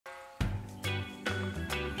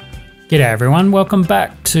G'day everyone, welcome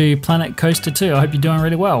back to Planet Coaster 2. I hope you're doing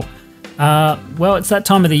really well. Well, it's that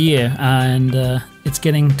time of the year and it's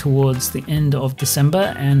getting towards the end of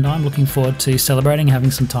December and I'm looking forward to celebrating,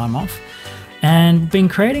 having some time off. And been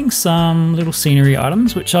creating some little scenery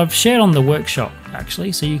items which I've shared on the workshop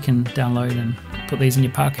actually, so you can download and put these in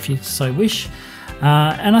your park if you so wish.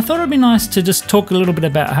 And I thought it'd be nice to just talk a little bit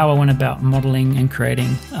about how I went about modeling and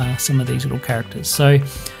creating some of these little characters. So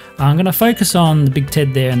I'm going to focus on the big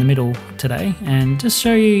Ted there in the middle today and just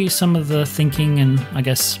show you some of the thinking and I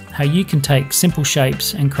guess how you can take simple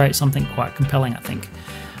shapes and create something quite compelling, I think.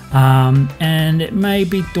 And it may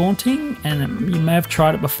be daunting and you may have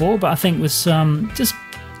tried it before, but I think with some just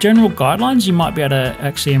general guidelines you might be able to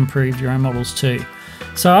actually improve your own models too.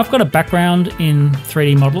 So I've got a background in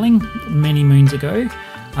 3D modeling many moons ago,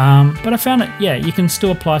 but I found it, yeah, you can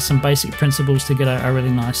still apply some basic principles to get a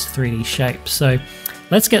really nice 3D shape. So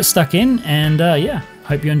let's get stuck in and yeah,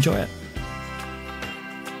 hope you enjoy it.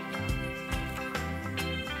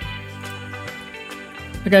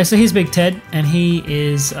 Okay, so here's Big Ted and he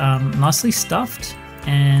is nicely stuffed,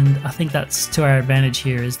 and I think that's to our advantage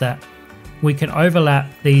here is that we can overlap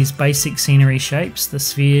these basic scenery shapes, the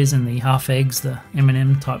spheres and the half eggs, the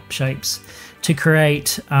M&M type shapes, to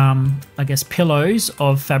create, I guess, pillows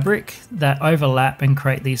of fabric that overlap and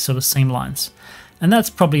create these sort of seam lines. And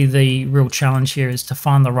that's probably the real challenge here, is to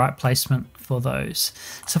find the right placement for those.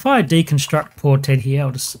 So if I deconstruct poor Ted here,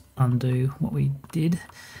 I'll just undo what we did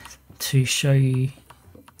to show you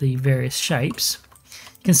the various shapes.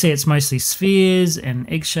 You can see it's mostly spheres and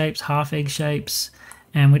egg shapes, half egg shapes,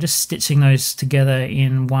 and we're just stitching those together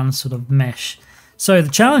in one sort of mesh. So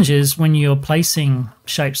the challenge is when you're placing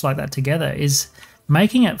shapes like that together is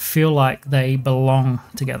making it feel like they belong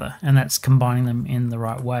together, and that's combining them in the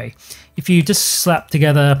right way. If you just slap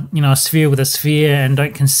together, you know, a sphere with a sphere and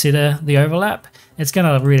don't consider the overlap, it's going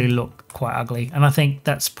to really look quite ugly. And I think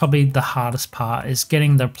that's probably the hardest part, is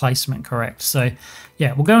getting the placement correct. So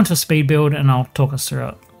yeah, we'll go into a speed build and I'll talk us through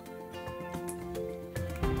it.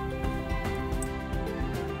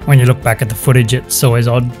 When you look back at the footage, it's always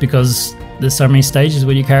odd because there's so many stages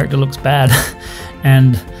where your character looks bad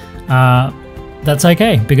and that's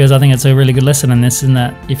okay, because I think it's a really good lesson in this, in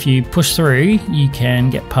that if you push through, you can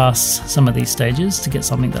get past some of these stages to get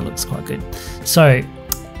something that looks quite good. So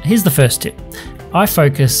here's the first tip. I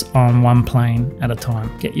focus on one plane at a time.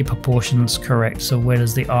 Get your proportions correct. So where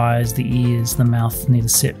does the eyes, the ears, the mouth need to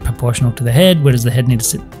sit proportional to the head? Where does the head need to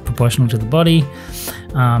sit proportional to the body?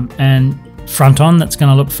 And front on, that's going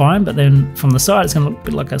to look fine, but then from the side, it's going to look a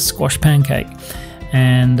bit like a squash pancake.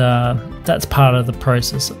 And that's part of the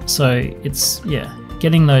process. So it's, yeah,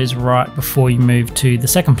 getting those right before you move to the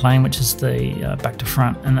second plane, which is the back to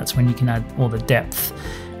front, and that's when you can add all the depth.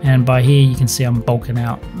 And by here you can see I'm bulking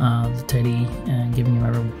out the Teddy and giving him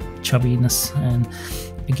a real chubbiness, and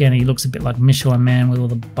again he looks a bit like Michelin Man with all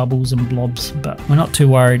the bubbles and blobs, but we're not too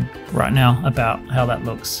worried right now about how that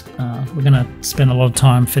looks. We're going to spend a lot of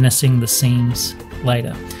time finishing the seams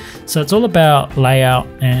later. So it's all about layout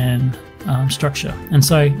and structure. And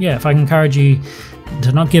so yeah, if I can encourage you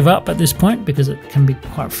to not give up at this point, because it can be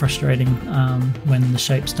quite frustrating when the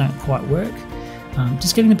shapes don't quite work,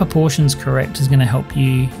 just getting the proportions correct is going to help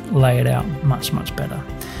you lay it out much better.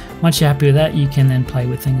 Once you're happy with that, you can then play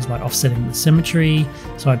with things like offsetting the symmetry.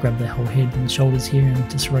 So I grab the whole head and shoulders here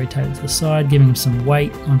and just rotate it to the side, giving him some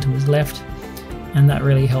weight onto his left, and that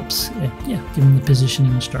really helps yeah, give him the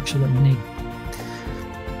positioning and structure that we need.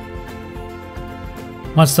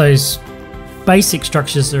 Once those basic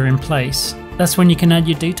structures are in place, that's when you can add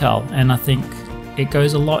your detail, and I think it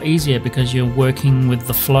goes a lot easier because you're working with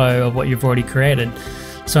the flow of what you've already created.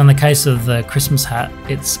 So in the case of the Christmas hat,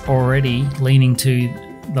 it's already leaning to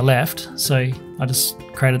the left, so I just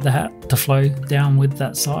created the hat to flow down with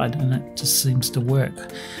that side, and it just seems to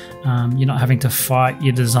work. You're not having to fight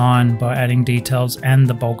your design by adding details and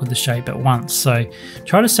the bulk of the shape at once. So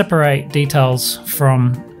try to separate details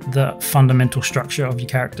from the fundamental structure of your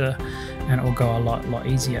character and it will go a lot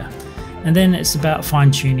easier. And then it's about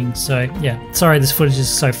fine-tuning. So yeah, sorry this footage is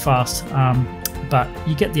so fast, but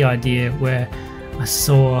you get the idea, where I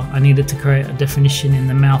saw I needed to create a definition in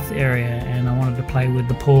the mouth area and I wanted to play with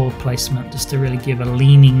the paw placement just to really give a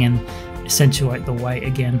leaning and accentuate the weight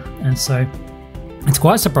again. And so it's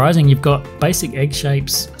quite surprising. You've got basic egg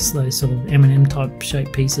shapes, so those sort of M&M type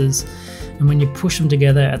shape pieces, and when you push them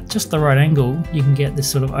together at just the right angle, you can get this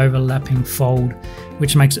sort of overlapping fold,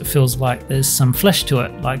 which makes it feels like there's some flesh to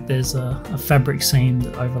it, like there's a fabric seam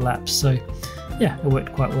that overlaps. So yeah, it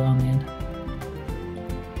worked quite well in the end.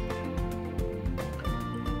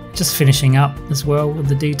 just finishing up as well with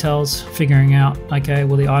the details, figuring out, okay,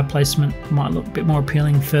 well the eye placement might look a bit more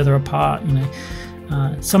appealing further apart, you know.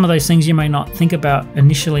 Some of those things you may not think about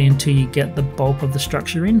initially until you get the bulk of the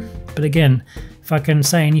structure in. But again, if I can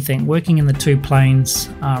say anything, working in the 2 planes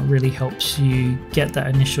really helps you get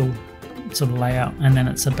that initial sort of layout, and then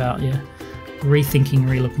it's about rethinking,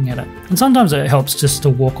 relooking at it. And sometimes it helps just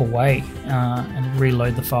to walk away and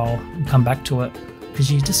reload the file and come back to it, because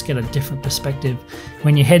you just get a different perspective.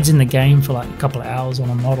 When your head's in the game for like a couple of hours on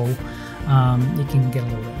a model, you can get a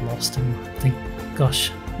little bit lost and think, gosh,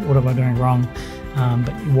 what am I doing wrong?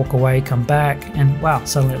 But you walk away, come back, and wow,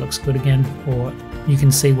 suddenly it looks good again, or you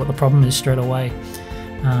can see what the problem is straight away.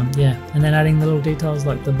 And then adding the little details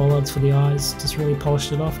like the bollards for the eyes just really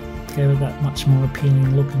polished it off, gave it that much more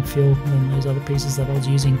appealing look and feel than those other pieces that I was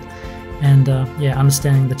using. And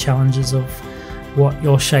understanding the challenges of what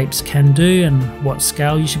your shapes can do and what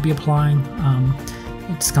scale you should be applying.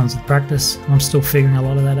 It just comes with practice. I'm still figuring a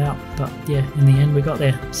lot of that out, but yeah, in the end we got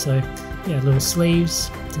there. So yeah, little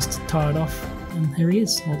sleeves just to tie it off, and here he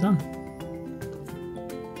is, all done.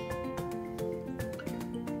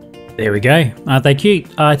 There we go. Thank you.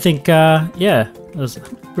 I think I was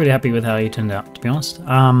really happy with how he turned out, to be honest.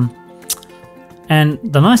 And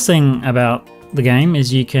the nice thing about the game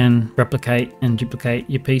is you can replicate and duplicate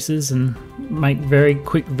your pieces and make very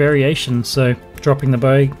quick variations. So dropping the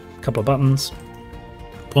bow, a couple of buttons,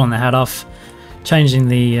 pulling the hat off, changing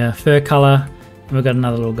the fur color, and we've got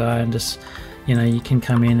another little guy, and just, you know, you can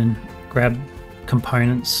come in and grab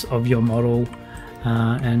components of your model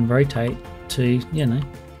and rotate to, you know,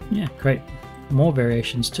 create more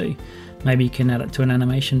variations too. Maybe you can add it to an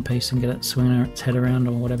animation piece and get it swinging its head around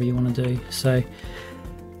or whatever you want to do. So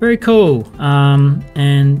very cool.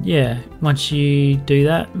 And yeah, once you do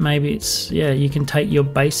that, maybe it's, you can take your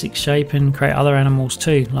basic shape and create other animals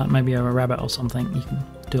too, like maybe a rabbit or something. You can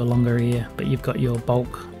do a longer ear, but you've got your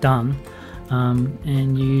bulk done.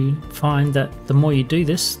 And you find that the more you do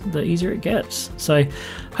this, the easier it gets. So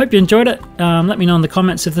hope you enjoyed it. Let me know in the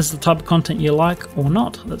comments if this is the type of content you like or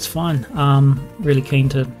not. That's fine. Really keen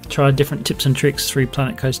to try different tips and tricks through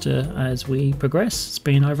Planet Coaster as we progress. It's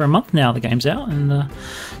been over a month now the game's out, and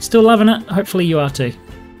still loving it. Hopefully you are too.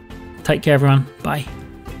 Take care everyone. Bye.